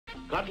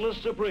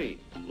Cutlass Supreme,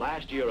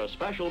 last year a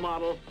special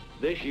model,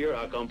 this year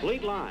a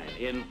complete line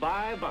in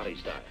 5 body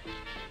styles.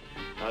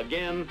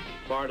 Again,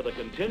 part of the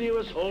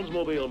continuous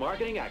Oldsmobile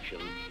marketing action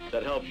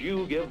that helps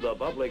you give the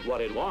public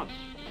what it wants.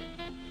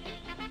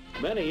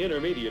 Many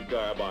intermediate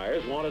car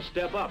buyers want to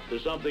step up to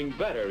something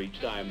better each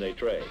time they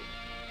trade.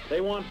 They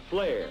want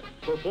flair,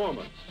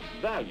 performance,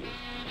 value.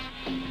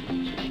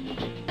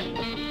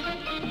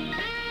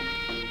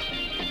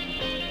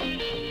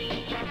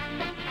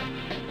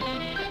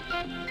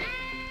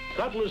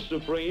 Cutlass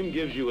Supreme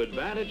gives you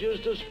advantages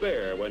to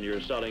spare when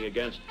you're selling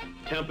against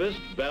Tempest,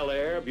 Bel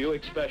Air,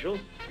 Buick Special,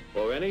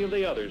 or any of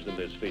the others in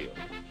this field.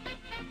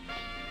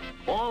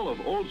 All of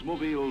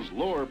Oldsmobile's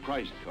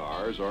lower-priced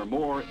cars are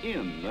more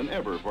in than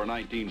ever for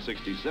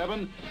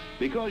 1967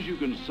 because you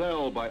can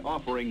sell by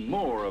offering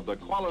more of the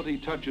quality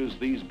touches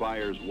these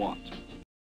buyers want.